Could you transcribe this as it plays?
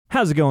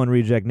How's it going,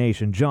 Reject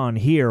Nation? John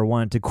here.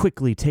 Wanted to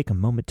quickly take a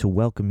moment to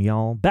welcome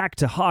y'all back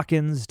to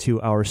Hawkins,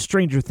 to our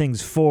Stranger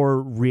Things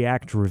 4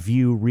 react,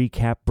 review,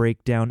 recap,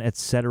 breakdown,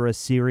 etc.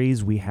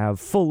 series. We have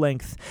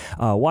full-length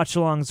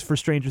watch-alongs for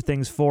Stranger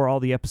Things 4, all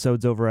the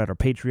episodes over at our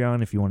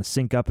Patreon if you want to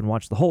sync up and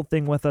watch the whole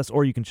thing with us,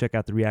 or you can check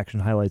out the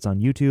reaction highlights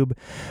on YouTube.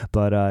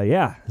 But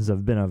yeah, this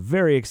has been a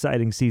very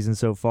exciting season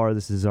so far.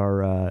 This is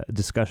our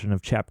discussion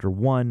of Chapter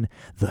 1,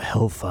 The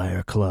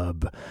Hellfire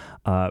Club.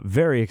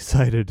 Very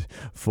excited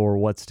for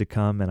what's to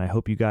come, and I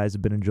hope you guys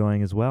have been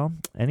enjoying as well.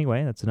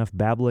 Anyway, that's enough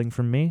babbling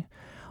from me.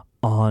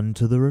 On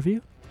to the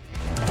review.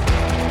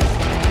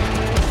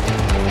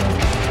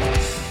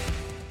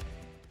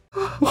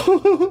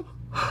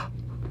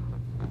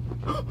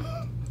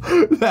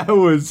 That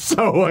was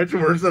so much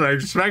worse than I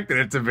expected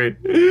it to be.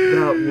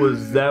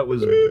 That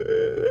was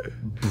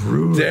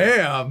brutal.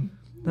 Damn.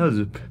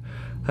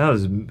 That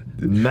was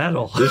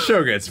metal. This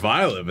show gets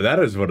violent, but that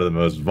is one of the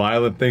most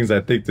violent things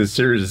I think this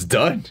series has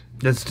done.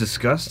 That's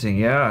disgusting,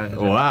 yeah.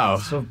 Wow.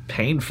 It's so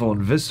painful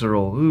and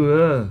visceral.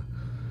 Ooh,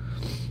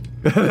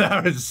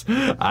 I was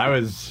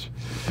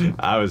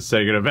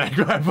taken aback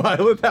by how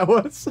violent that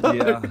was.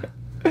 Yeah.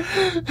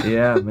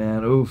 Yeah,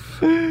 man. Oof.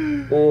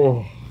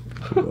 Oh.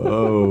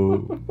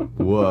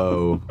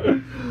 Whoa.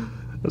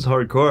 That's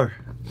hardcore.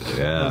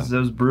 Yeah. That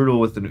was brutal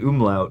with an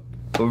umlaut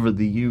over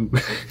the U.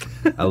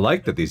 I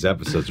like that these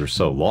episodes are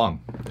so long.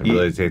 They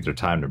really take their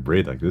time to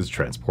breathe. Like, this is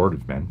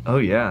transportive, man. Oh,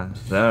 yeah.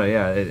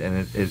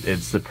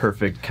 It's the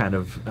perfect kind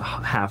of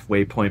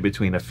halfway point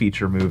between a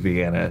feature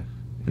movie and a...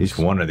 Each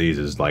one of these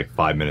is like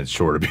 5 minutes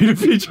short of being a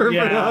feature.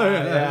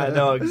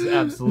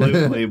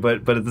 Absolutely.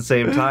 But at the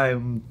same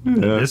time,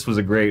 this was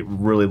a great,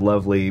 really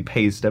lovely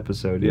paced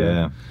episode.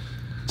 Yeah.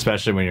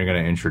 Especially when you're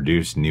going to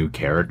introduce new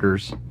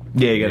characters.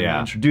 Yeah, you gotta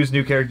introduce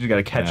new characters, you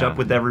gotta catch up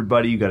with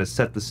everybody, you gotta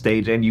set the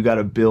stage, and you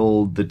gotta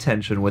build the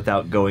tension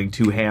without going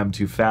too ham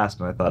too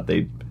fast, and I thought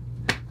they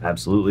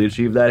absolutely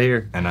achieved that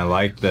here. And I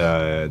like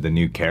the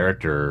new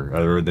character,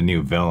 or the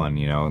new villain,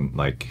 you know,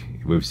 like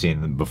we've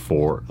seen them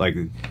before. Like,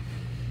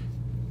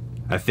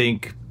 I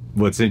think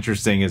what's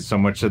interesting is so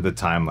much of the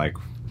time, like,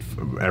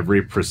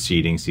 every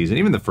preceding season,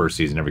 even the first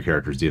season, every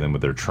character is dealing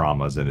with their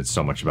traumas, and it's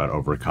so much about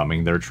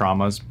overcoming their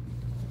traumas,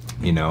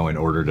 you know, in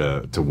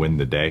order to win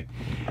the day.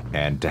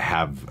 And to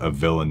have a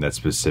villain that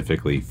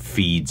specifically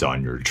feeds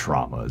on your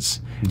traumas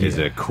is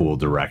a cool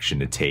direction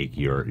to take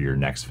your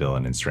next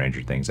villain in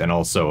Stranger Things. And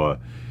also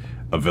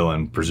a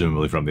villain,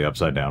 presumably from the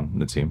Upside Down,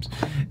 it seems,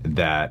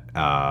 that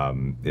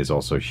is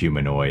also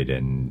humanoid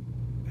and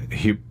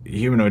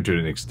humanoid to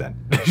an extent.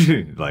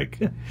 Like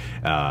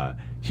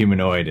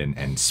humanoid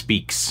and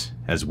speaks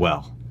as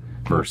well.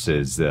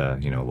 Versus,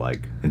 you know,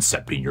 like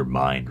incepting your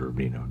mind or,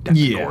 you know,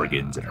 different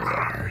organs and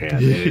whatever. Yeah,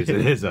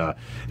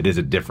 it is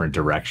a different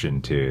direction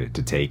to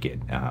take it.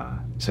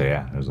 So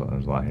yeah, there's a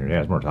lot here. Yeah,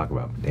 there's more to talk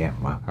about. Damn,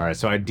 wow. All right,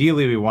 so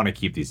ideally we want to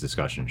keep these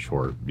discussions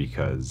short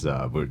because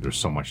there's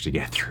so much to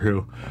get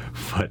through,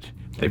 but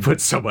they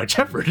put so much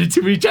effort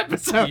into each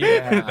episode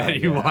that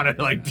you want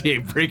to like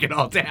break it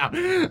all down.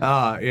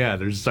 Yeah,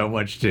 there's so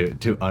much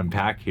to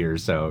unpack here.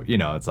 So, you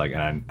know, it's like,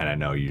 and I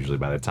know usually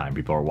by the time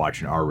people are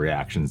watching our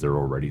reactions, they're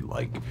already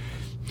like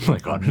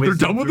on, they're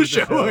done with the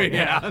show.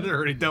 Yeah, they're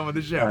already done with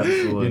the show.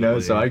 Absolutely. You know,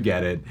 so I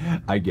get it.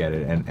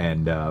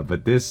 And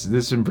but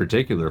this in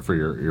particular for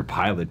your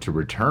pilot to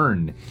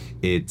return,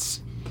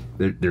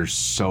 there's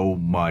so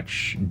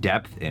much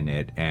depth in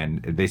it,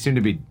 and they seem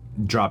to be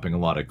dropping a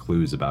lot of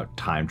clues about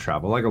time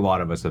travel. Like, a lot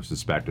of us have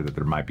suspected that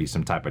there might be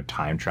some type of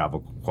time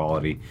travel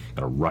quality.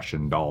 Got a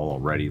Russian doll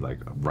already, like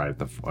right at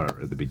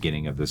the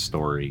beginning of this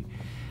story,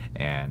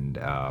 and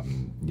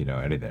you know,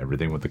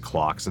 everything with the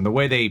clocks and the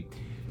way they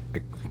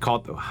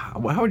call it.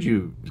 How would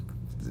you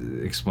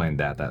explain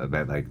that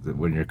like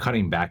when you're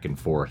cutting back and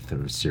forth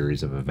through a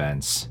series of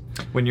events,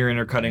 when you're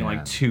intercutting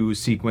like two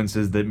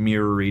sequences that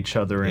mirror each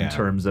other in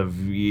terms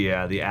of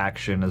the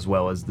action as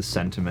well as the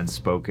sentiments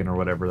spoken or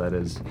whatever that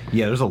is.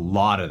 Yeah, there's a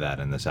lot of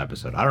that in this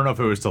episode. I don't know if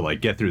it was to like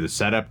get through the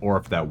setup or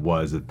if that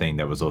was a thing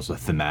that was also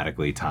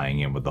thematically tying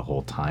in with the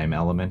whole time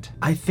element.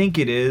 I think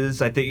it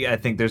is. I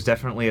think there's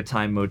definitely a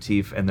time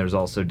motif, and there's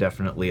also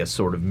definitely a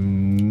sort of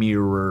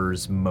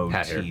mirrors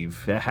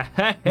motif.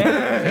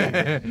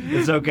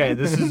 It's okay.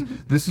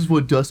 This is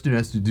what Dustin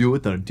has to deal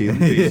with on a daily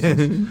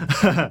basis.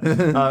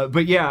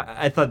 But yeah,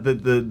 I thought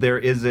that there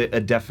is a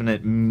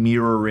definite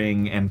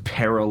mirroring and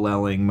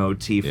paralleling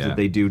motif that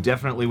they do,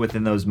 definitely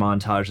within those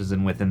montages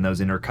and within those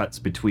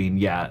intercuts between,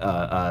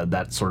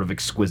 that sort of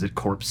exquisite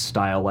corpse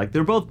style. Like,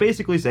 they're both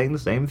basically saying the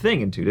same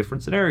thing in two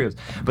different scenarios.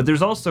 But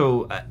there's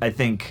also, I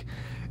think,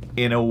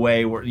 in a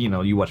way where, you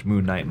know, you watch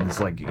Moon Knight and it's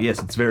like, yes,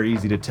 it's very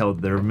easy to tell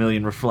that there are a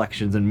million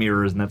reflections and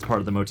mirrors, and that's part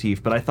of the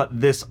motif. But I thought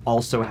this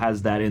also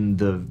has that in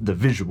the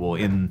visual,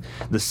 in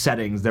the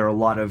settings. There are a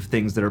lot of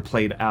things that are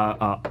played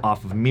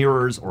off of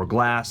mirrors or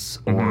glass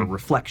or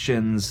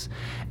reflections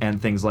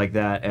and things like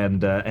that.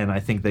 And I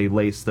think they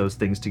lace those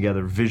things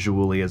together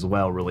visually as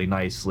well really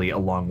nicely,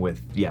 along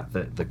with,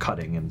 the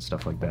cutting and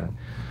stuff like that.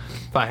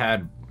 If I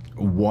had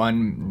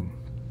one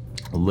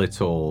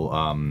little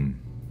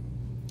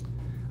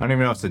don't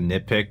even know if it's a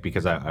nitpick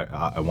because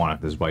I want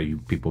to. This is why you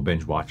people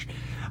binge watch.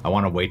 I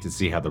want to wait to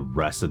see how the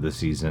rest of the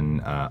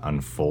season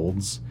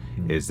unfolds.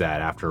 Is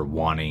that after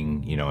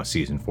wanting, a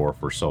season 4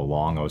 for so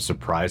long, I was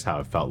surprised how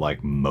it felt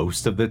like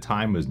most of the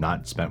time was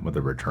not spent with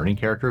the returning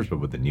characters, but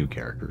with the new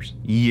characters.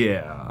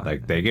 Yeah.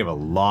 Like, they gave a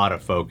lot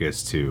of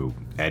focus to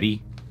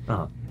Eddie.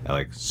 Uh-huh.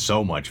 Like,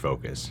 so much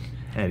focus.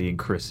 Eddie and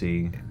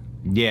Chrissy.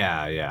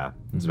 Yeah.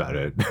 That's about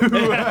it.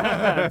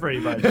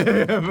 Pretty much.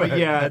 But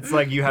yeah, it's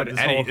like you have this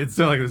Eddie, whole... It's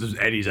not like this is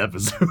Eddie's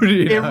episode.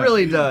 It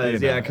really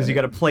does, yeah, because you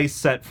got to play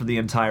set for the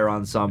entire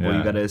ensemble. Yeah.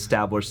 You got to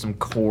establish some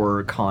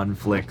core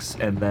conflicts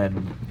and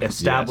then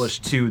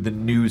establish, too, the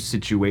new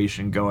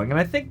situation going. And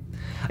I think,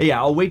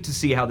 I'll wait to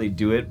see how they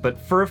do it. But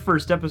for a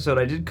first episode,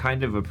 I did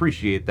kind of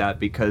appreciate that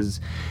because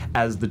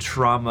as the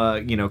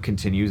trauma,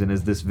 continues and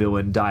as this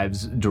villain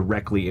dives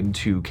directly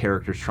into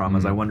characters'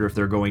 traumas, I wonder if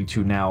they're going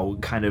to now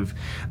kind of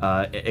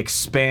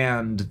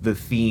expand the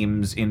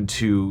themes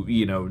into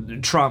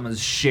traumas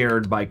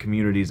shared by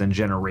communities and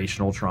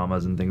generational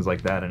traumas and things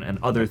like that and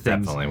other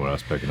things. Definitely what I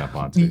was picking up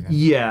on too.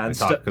 Yeah,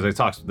 because they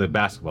talked the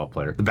basketball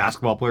player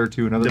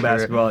too. Another the player.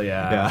 basketball,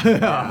 yeah,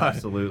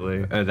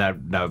 absolutely.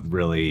 That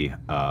really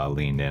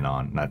leaned in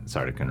on. Not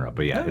sorry to interrupt,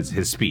 but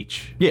his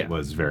speech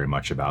was very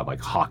much about like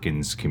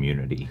Hawkins'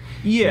 community.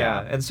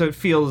 Yeah, and so it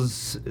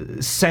feels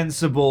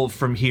sensible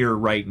from here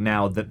right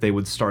now that they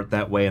would start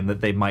that way and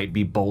that they might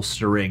be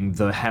bolstering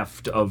the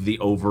heft of the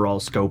overall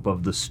scope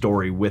of the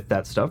story with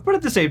that stuff. But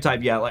at the same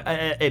time,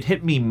 it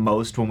hit me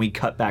most when we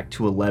cut back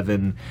to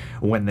 11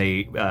 when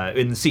they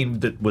in the scene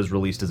that was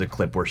released as a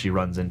clip where she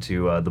runs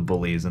into the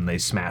bullies and they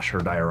smash her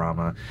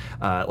diorama.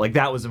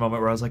 That was a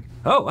moment where I was like,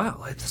 oh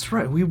wow, that's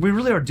right, we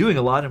really are doing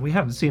a lot and we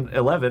haven't seen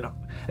 11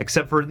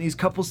 except for in these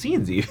couple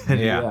scenes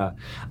even.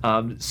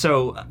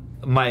 So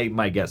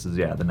my guess is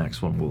the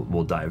next one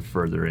we'll dive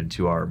further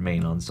into our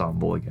main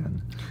ensemble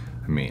again.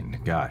 I mean,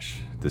 gosh,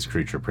 this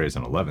creature preys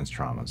on 11's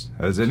traumas.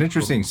 It was an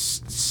interesting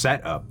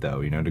setup,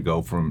 though, to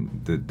go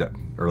from the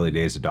early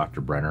days of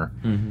Dr. Brenner.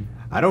 Mm-hmm.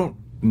 I don't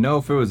know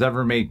if it was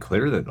ever made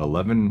clear that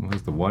 11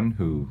 was the one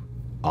who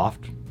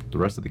offed the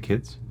rest of the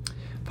kids.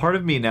 Part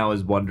of me now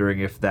is wondering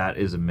if that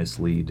is a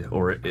mislead,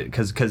 or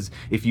because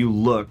if you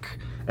look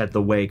at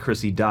the way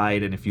Chrissy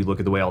died, and if you look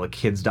at the way all the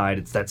kids died,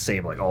 it's that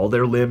same, like, all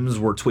their limbs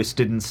were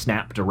twisted and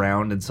snapped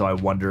around, and so I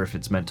wonder if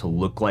it's meant to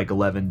look like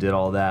 11 did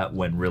all that,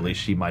 when really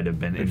she might have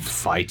been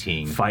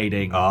fighting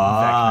Vecna,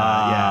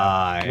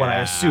 What I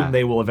assume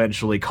they will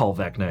eventually call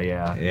Vecna,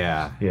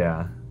 yeah.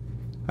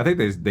 I think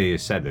they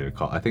said they would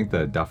call. I think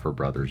the Duffer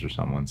Brothers or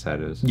someone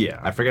said it. Yeah.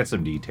 I forget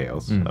some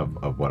details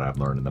of what I've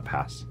learned in the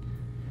past.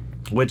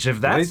 Which,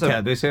 if that's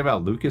they say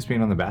about Lucas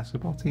being on the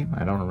basketball team?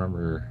 I don't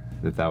remember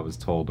if that was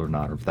told or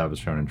not, or if that was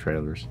shown in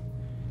trailers.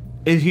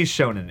 He's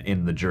shown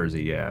in the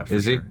jersey, yeah.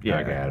 Is he? Yeah,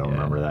 okay, I don't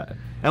remember that.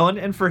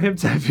 And for him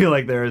to, I feel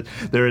like there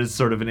is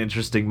sort of an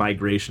interesting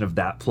migration of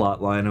that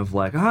plot line of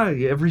like,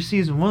 every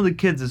season one of the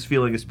kids is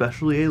feeling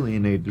especially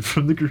alienated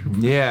from the group.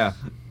 Yeah.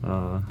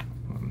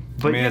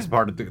 But that's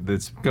part of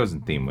this goes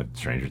in theme with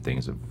Stranger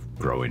Things of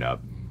growing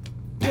up.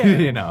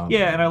 Yeah.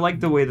 Yeah, and I like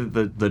the way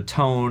that the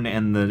tone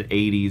and the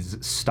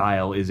 80s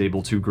style is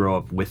able to grow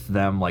up with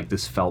them. Like,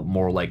 this felt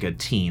more like a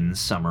teen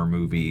summer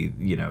movie,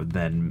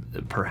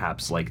 than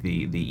perhaps like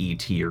the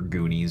E.T. or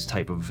Goonies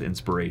type of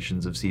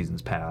inspirations of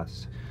seasons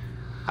past.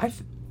 I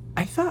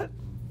thought,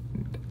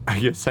 I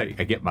guess I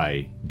get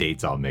my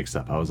dates all mixed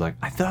up. I was like,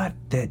 I thought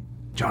that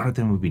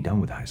Jonathan would be done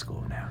with high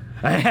school now.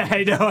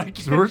 I know.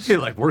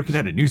 We're working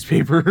at a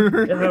newspaper.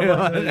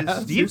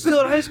 Steve's still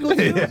in high school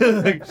too?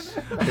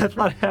 I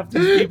thought half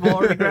these people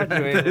already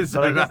graduated.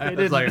 So I guess they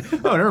didn't. Like,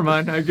 oh, never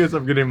mind. I guess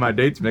I'm getting my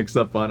dates mixed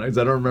up on it because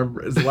I don't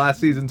remember. The last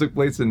season took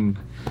place in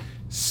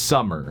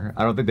summer.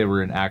 I don't think they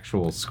were in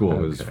actual school.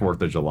 Okay. It was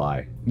 4th of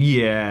July.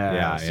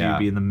 Yeah. So you'd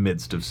be in the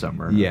midst of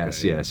summer.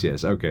 Yes.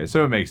 Okay,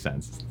 so it makes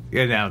sense.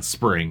 And now it's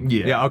spring.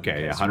 Yeah.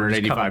 Okay.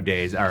 185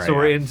 days. All right. So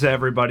we're into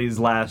everybody's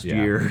last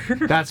year.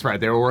 That's right.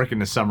 They were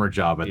working a summer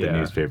job at the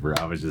newspaper.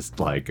 I was just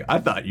like, I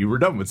thought you were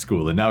done with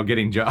school and now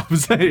getting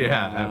jobs.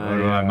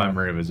 My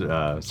memory was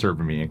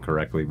serving me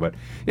incorrectly, but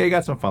you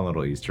got some fun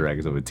little Easter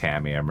eggs with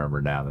Tammy. I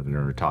remember now that they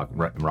were talking.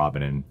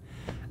 Robin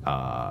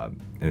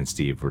and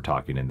Steve were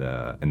talking in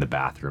the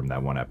bathroom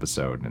that one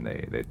episode, and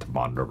they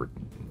bonded over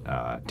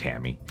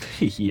Tammy.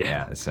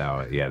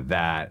 So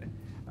that.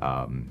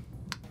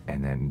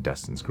 And then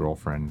Dustin's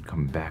girlfriend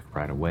coming back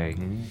right away.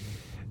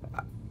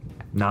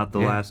 Not the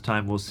last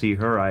time we'll see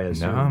her, I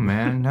assume. No,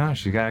 man, no.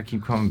 She got to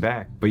keep coming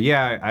back. But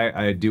yeah,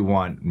 I do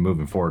want,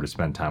 moving forward, to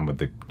spend time with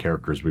the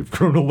characters we've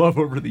grown to love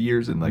over the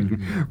years and, like,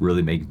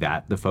 really make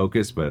that the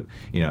focus. But,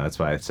 that's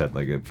why I said,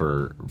 like,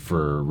 for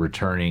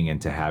returning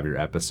and to have your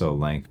episode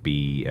length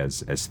be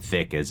as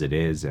thick as it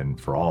is and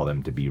for all of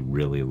them to be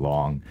really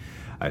long,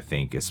 I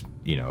think it's,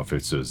 if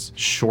it was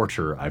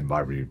shorter, I'd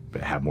probably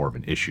have more of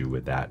an issue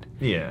with that.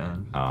 Yeah.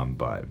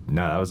 But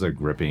no, that was a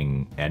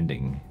gripping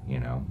ending,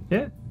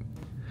 Yeah.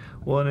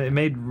 Well, and it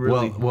made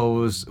really. What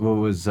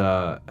was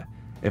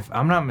if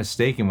I'm not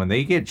mistaken, when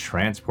they get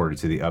transported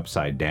to the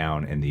Upside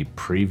Down in the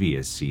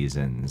previous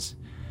seasons,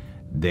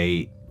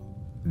 they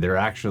they're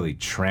actually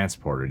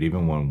transported,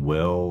 even when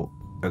Will.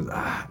 I'm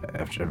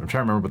trying to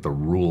remember what the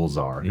rules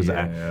are. Because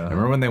I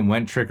remember when they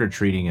went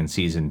trick-or-treating in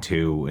season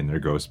 2 in their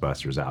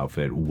Ghostbusters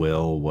outfit,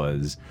 Will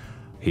was...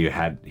 He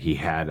had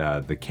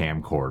the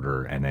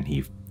camcorder, and then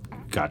he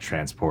got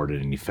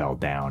transported and he fell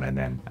down. And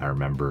then I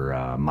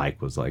remember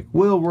Mike was like,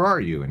 Will, where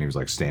are you? And he was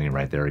like standing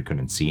right there. He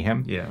couldn't see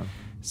him. Yeah.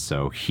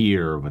 So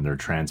here, when they're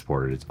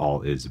transported, it's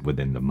all is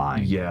within the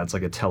mind. Yeah, it's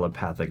like a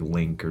telepathic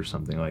link or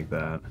something like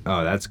that.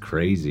 Oh, that's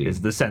crazy. Is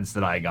the sense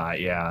that I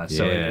got, yeah.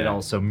 So Yeah. it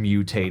also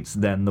mutates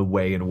then the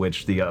way in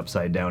which the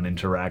Upside Down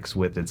interacts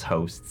with its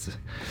hosts.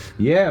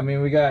 Yeah, I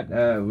mean, we got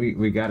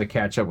to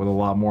catch up with a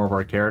lot more of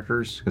our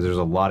characters, because there's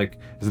a lot of...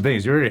 The thing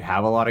is, we already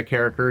have a lot of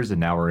characters, and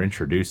now we're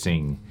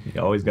introducing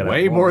You always got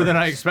way more than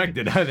I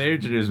expected. They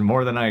introduced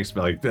more than I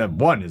expected. Like,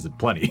 one isn't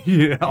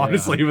plenty,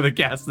 honestly, with a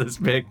cast this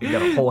big. You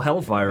got a whole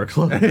Hellfire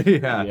club.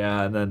 Yeah.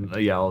 Yeah, and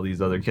then all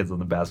these other kids on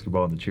the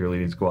basketball and the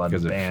cheerleading squad, the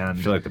band.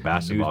 I feel like the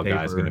basketball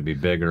guy is going to be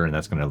bigger, and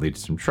that's going to lead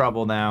to some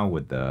trouble now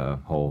with the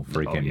whole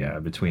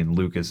freaking... between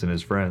Lucas and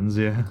his friends,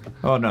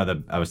 Oh,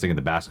 no, I was thinking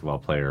the basketball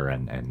player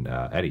and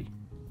Eddie.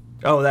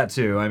 Oh, that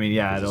too. I mean,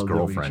 yeah. His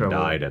girlfriend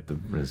died at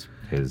his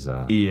he's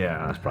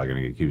probably going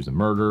to get accused of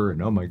murder,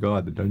 and oh my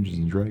god, the Dungeons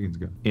and Dragons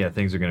guy. Yeah,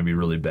 things are going to be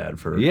really bad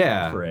for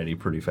Eddie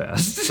pretty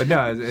fast. But no,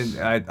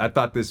 I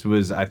thought this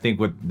was, I think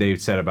what they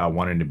said about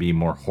wanting to be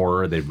more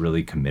horror, they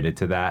really committed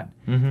to that.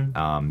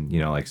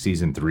 Mm-hmm. Like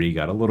season 3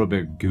 got a little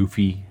bit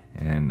goofy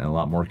and a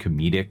lot more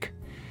comedic.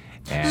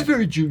 It's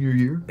very junior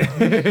year.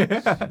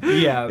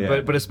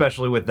 yeah, but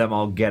especially with them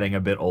all getting a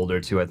bit older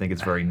too, I think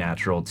it's very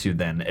natural to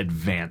then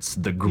advance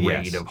the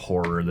grade of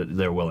horror that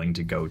they're willing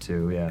to go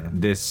to. Yeah,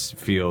 this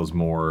feels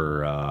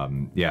more.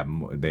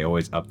 They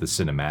always up the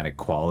cinematic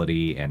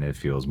quality, and it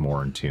feels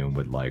more in tune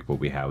with like what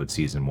we had with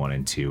season 1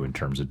 and 2 in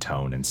terms of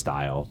tone and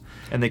style.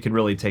 And they can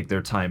really take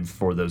their time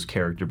for those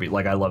character beats.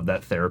 Like I love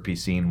that therapy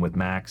scene with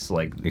Max.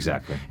 Like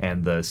exactly,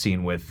 and the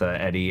scene with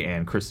Eddie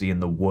and Chrissy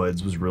in the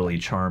woods was really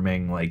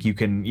charming. Like you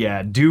can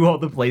do all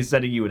the play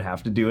setting you would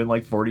have to do in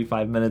like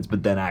 45 minutes,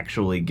 but then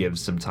actually give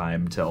some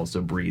time to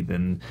also breathe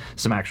in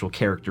some actual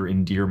character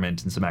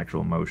endearment and some actual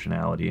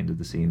emotionality into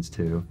the scenes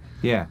too.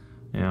 Yeah.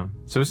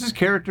 So is his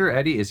character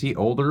Eddie? Is he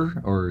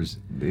older, or is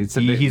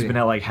he's been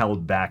like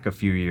held back a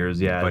few years?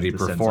 Yeah, but he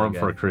performed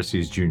for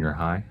Chrissy's junior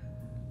high.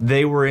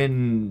 They were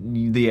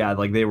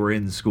they were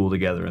in school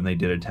together and they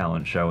did a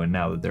talent show, and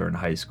now that they're in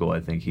high school, I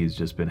think he's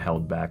just been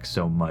held back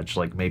so much.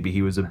 Like maybe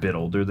he was a bit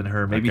older than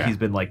her. Maybe he's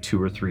been like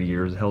 2 or 3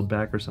 years held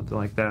back or something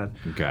like that.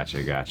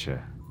 Gotcha.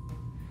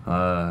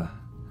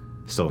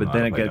 Still but not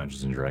then play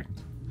Dungeons and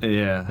Dragons.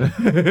 Yeah.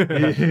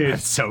 I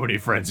have so many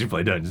friends who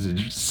play Dungeons and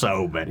Dragons.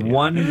 So many.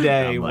 One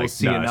day we'll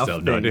see enough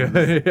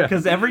things.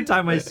 Because every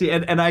time I see...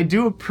 And I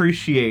do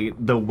appreciate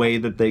the way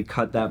that they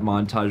cut that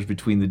montage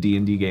between the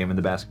D&D game and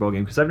the basketball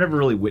game, because I've never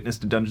really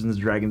witnessed a Dungeons and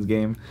Dragons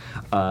game.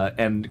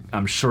 And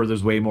I'm sure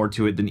there's way more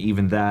to it than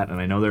even that. And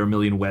I know there are a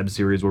million web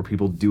series where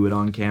people do it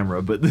on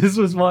camera. But this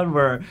was one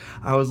where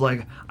I was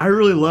like, I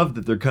really love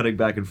that they're cutting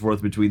back and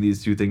forth between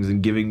these two things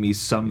and giving me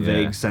some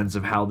vague sense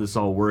of how this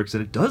all works.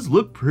 And it does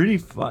look pretty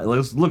fun.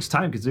 It looks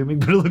time consuming,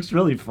 but it looks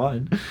really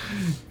fun.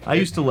 I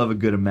used to love a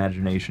good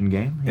imagination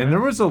game. And there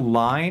was a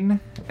line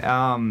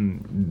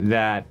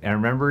that I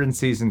remember in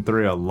season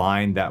 3, a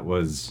line that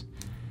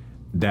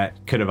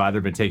could have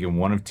either been taken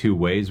one of two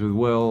ways with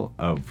Will.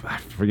 I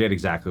forget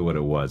exactly what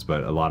it was,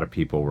 but a lot of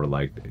people were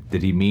like,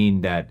 did he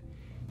mean that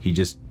he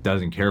just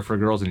doesn't care for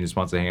girls and he just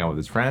wants to hang out with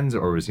his friends,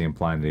 or was he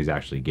implying that he's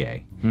actually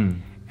gay?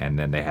 And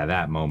then they had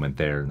that moment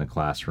there in the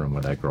classroom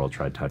where that girl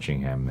tried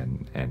touching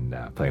him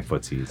and playing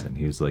footsies, and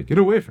he was like, get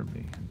away from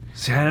me.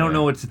 See, I don't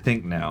know what to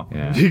think now.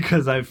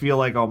 Because I feel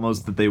like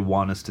almost that they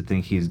want us to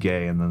think he's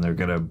gay, and then they're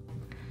going to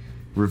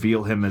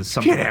reveal him as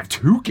something. Can't have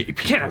two gay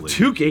people. Can't have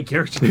two gay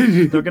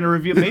characters. They're going to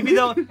reveal...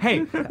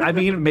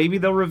 Maybe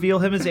they'll reveal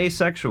him as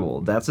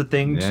asexual. That's a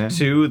thing,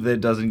 too, that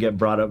doesn't get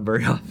brought up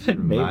very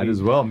often. Maybe. Might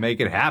as well make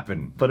it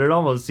happen. But it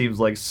almost seems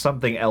like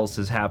something else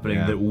is happening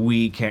that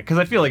we can't... Because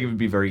I feel like it would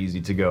be very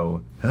easy to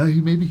go,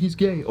 maybe he's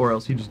gay, or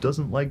else he just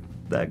doesn't like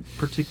that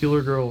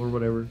particular girl or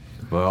whatever.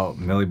 Well,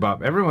 Millie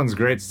Bob... Everyone's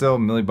great still.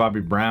 Millie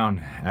Bobby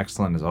Brown,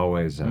 excellent as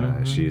always.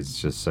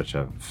 She's just such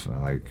a...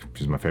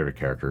 she's my favorite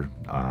character.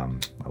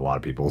 A lot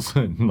of people's.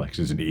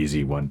 She's an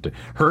easy one to...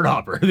 Her and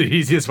Hopper, the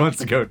easiest ones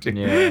to go to.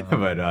 Yeah.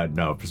 But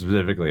no,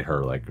 specifically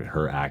her.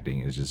 Her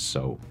acting is just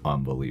so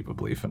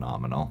unbelievably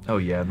phenomenal. Oh,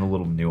 yeah, and the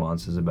little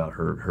nuances about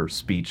her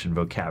speech and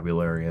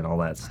vocabulary and all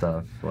that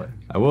stuff.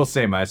 I will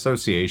say my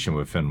association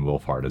with Finn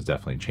Wolfhard has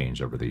definitely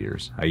changed over the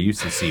years. I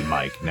used to see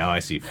Mike. Now I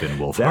see Finn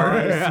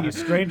Wolfhard. I see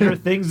Stranger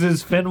Things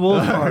as Finn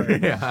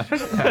Wolfhard.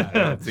 I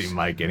don't see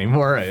Mike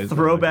anymore.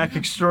 Throwback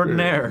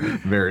extraordinaire.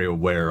 Very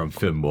aware of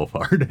Finn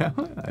Wolfhard now.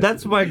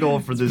 That's my goal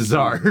for this.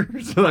 Bizarre.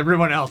 So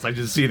everyone else, I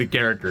just see the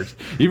characters.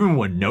 Even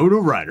Winona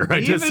Ryder, I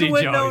just see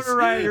Joyce. Even Winona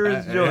Ryder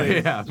is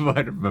Joyce.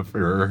 But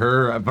for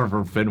her,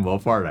 for Finn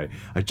Wolfhard,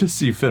 I just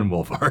see Finn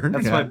Wolfhard.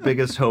 That's my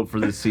biggest hope for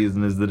this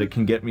season, is that it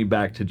can get me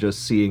back to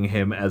just seeing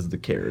him as the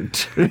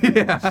character.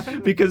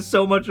 Because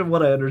so much of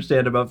what I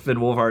understand about Finn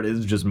Wolfhard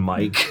is just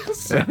Mike.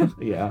 So,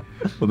 yeah.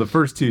 Well, the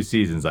first 2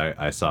 seasons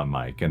I saw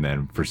Mike, and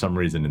then for some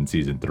reason in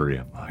season 3,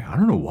 I'm like, I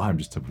don't know why, I'm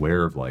just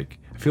aware of like,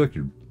 I feel like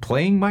you're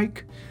playing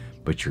Mike,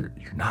 but you're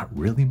not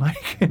really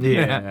Mike.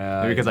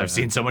 Yeah. Because I've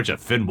seen so much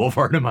of Finn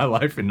Wolfhard in my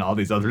life and all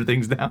these other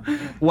things now.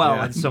 Well,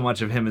 Yeah. and so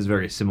much of him is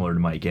very similar to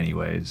Mike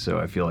anyway, so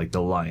I feel like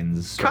the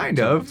lines start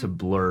to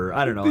blur.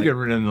 I don't know. I think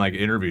in like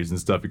interviews and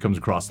stuff, he comes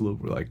across a little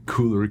bit like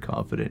cooler,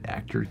 confident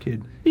actor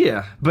kid.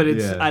 Yeah, but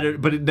it's Yeah.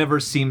 but it never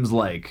seems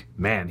like,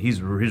 man,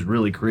 he's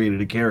really created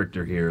a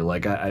character here.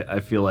 Like I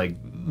feel like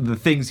the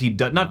things he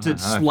does, not to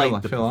slight I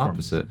the feel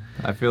performance. opposite.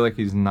 I feel like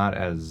he's not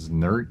as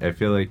nerd. I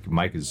feel like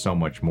Mike is so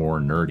much more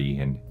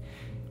nerdy, and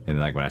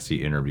like when I see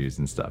interviews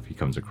and stuff, he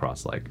comes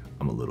across like,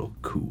 I'm a little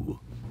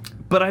cool.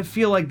 But I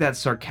feel like that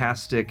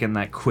sarcastic and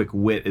that quick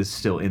wit is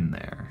still in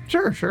there.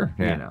 Sure.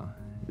 Yeah. You know,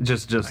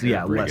 just Break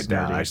less it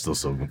down. nerdy. I still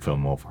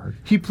Film Wolfhard.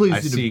 He plays I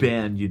in a see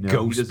band, you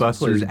know. He doesn't play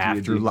Ghostbusters in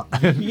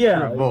Afterlife.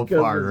 Yeah,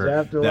 Wolfhard,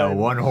 Afterlife. that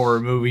one horror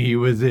movie he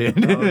was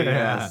in. Oh,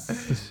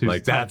 yes.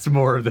 Like that's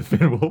more of the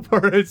Finn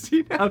Wolfhard I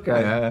see now. Okay.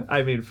 Yeah.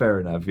 I mean, fair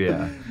enough.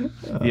 Yeah.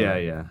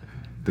 Yeah.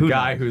 The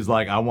guy who's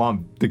like,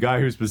 the guy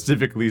who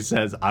specifically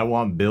says, I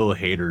want Bill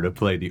Hader to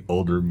play the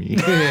older me.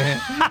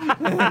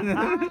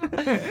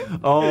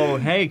 Oh,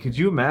 hey, could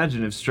you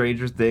imagine if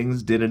Stranger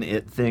Things did an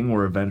It thing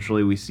where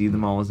eventually we see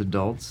them all as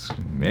adults?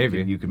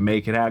 Maybe. You could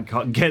make it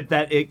out, get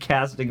that It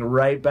casting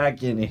right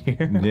back in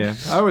here. Yeah,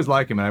 I always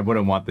like him, and I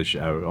wouldn't want the show.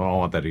 I don't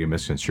want that to get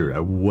misconstrued. I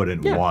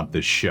wouldn't want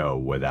the show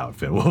without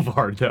Finn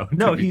Wolfhard, though.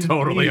 No, to be he's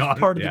totally honest.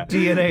 part of the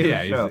DNA of the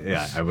yeah, show.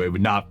 Yeah, I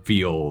would not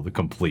feel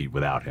complete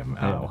without him.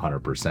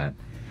 100%.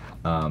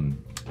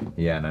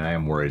 Yeah, and I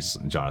am worried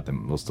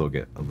Jonathan will still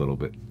get a little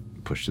bit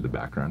pushed to the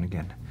background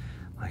again.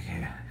 Like,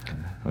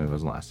 it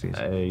wasn't last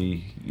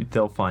season.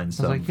 They'll find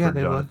something for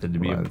Jonathan to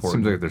be It important.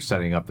 seems like they're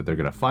setting up that they're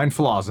going to find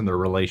flaws in their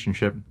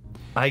relationship.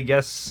 I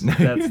guess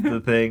that's the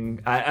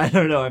thing. I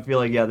don't know. I feel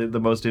like, the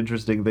most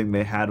interesting thing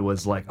they had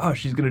was like, oh,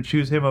 she's going to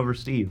choose him over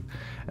Steve.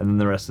 And then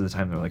the rest of the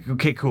time they're like,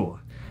 okay, cool.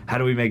 How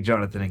do we make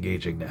Jonathan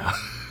engaging now?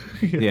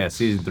 Yeah,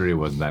 season 3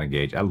 wasn't that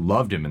engaged. I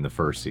loved him in the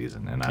first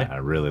season, and I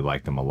really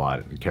liked him a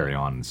lot. Carry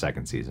on in the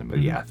second season, but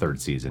yeah, third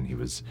season he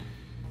was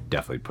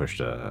definitely pushed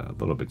a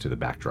little bit to the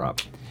backdrop.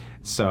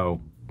 So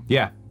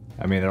yeah,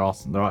 I mean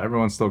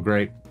everyone's still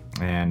great,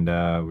 and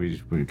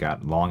we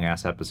got long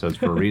ass episodes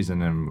for a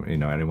reason.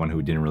 And anyone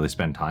who didn't really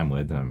spend time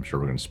with, I'm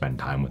sure we're going to spend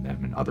time with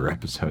them in other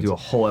episodes. Do a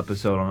whole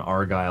episode on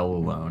Argyle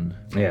alone.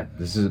 Yeah,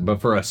 but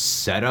for a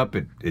setup,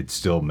 it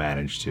still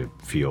managed to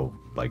feel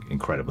like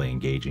incredibly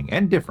engaging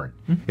and different.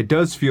 It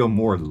does feel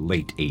more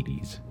late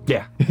 80s.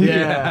 Yeah.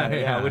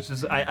 Which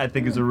is I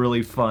think is a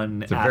really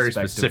fun. It's a very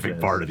specific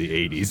part of the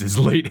 80s. Is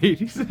late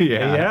 80s.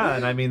 Yeah,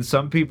 and I mean,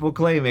 some people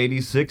claim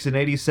 86 and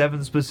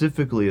 87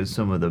 specifically as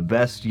some of the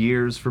best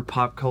years for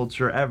pop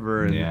culture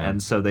ever,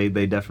 and so they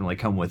definitely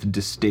come with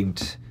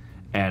distinct.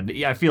 And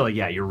I feel like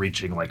you're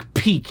reaching like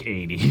peak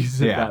 80s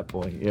at that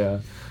point. Yeah.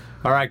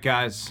 All right,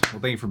 guys. Well,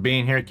 thank you for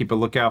being here. Keep a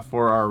lookout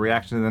for our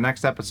reaction to the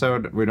next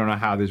episode. We don't know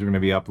how these are going to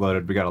be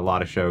uploaded. We got a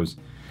lot of shows.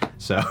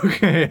 So,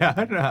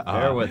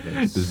 bear with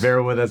us. Just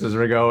bear with us as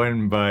we're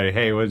going. But,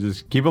 hey, we'll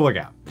just keep a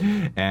lookout.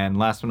 And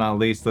last but not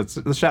least, let's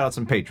shout out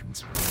some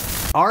patrons.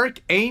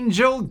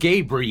 Archangel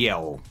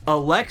Gabriel.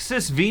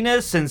 Alexis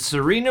Venus and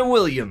Serena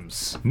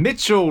Williams.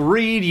 Mitchell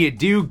Reed, you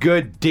do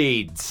good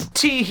deeds.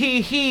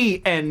 Tee-hee-hee,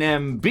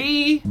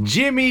 NMB.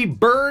 Jimmy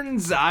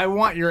Burns, I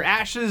want your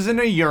ashes in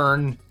a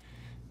urn.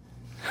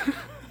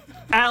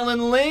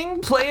 Alan Ling,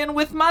 playing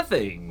with my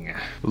thing.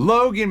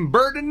 Logan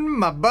Burden,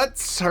 my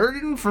butt's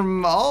hurting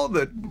from all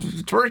the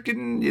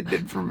twerking you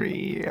did for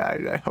me.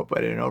 I hope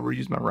I didn't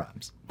overuse my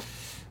rhymes.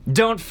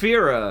 Don't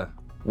fear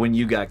when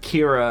you got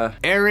Kira.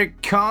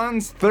 Eric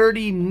Cons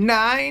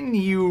 39,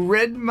 you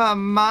read my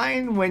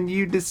mind when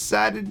you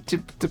decided to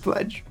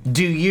pledge.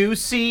 Do you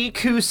see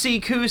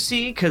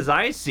Kusi? Cause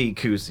I see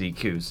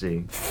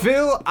Kusi.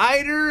 Phil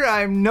Eider,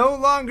 I'm no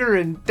longer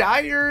in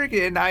dire,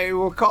 and I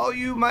will call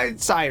you my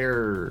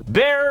sire.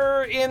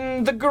 Bear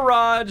in the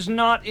garage,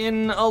 not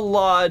in a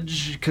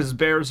lodge, cause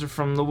bears are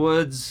from the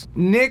woods.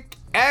 Nick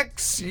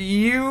X,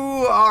 you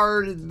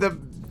are the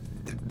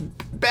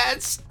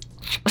best.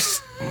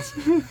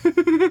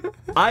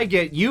 I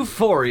get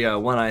euphoria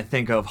when I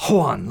think of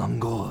Juan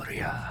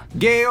Longoria.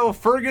 Gail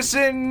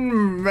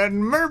Ferguson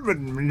and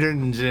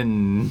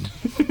Mervyn.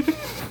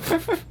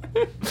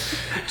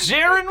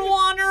 Jaron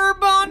Warner,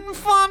 Bon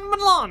Fon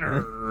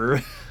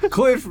Malonner.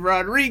 Cliff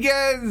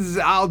Rodriguez,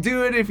 I'll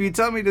do it if you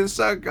tell me to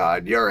suck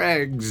on your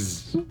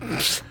eggs.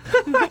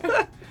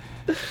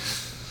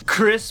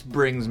 Chris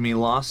brings me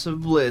loss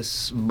of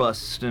bliss,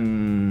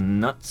 bustin'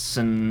 nuts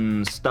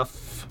and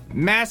stuff.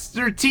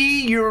 Master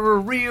T, you're a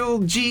real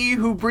G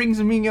who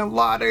brings me a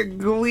lot of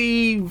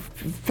glee,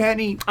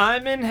 Penny.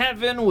 I'm in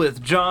heaven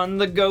with John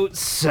the Goat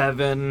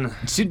 7.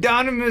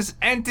 Pseudonymous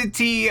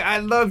entity, I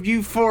love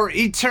you for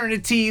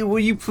eternity. Will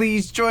you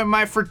please join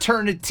my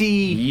fraternity?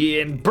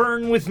 Yeah, and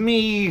burn with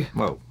me.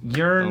 Whoa.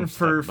 Yearn Don't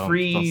for step- don't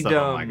freedom.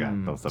 step on my guy.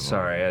 Don't step on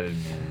Sorry, my I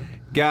didn't.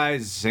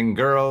 guys and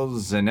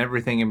girls and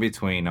everything in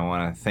between, I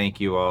want to thank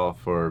you all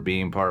for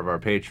being part of our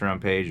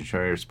Patreon page and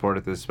showing your support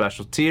at this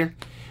special tier.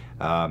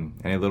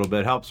 Any little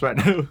bit helps right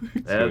now.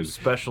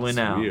 Especially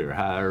now. We're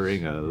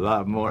hiring a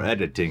lot more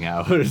editing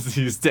hours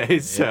these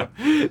days, so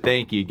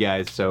thank you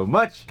guys so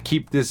much.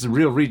 Keep this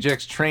Real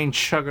Rejects train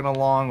chugging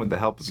along with the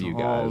help of you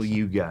guys. All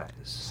you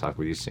guys. Talk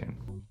with you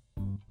soon.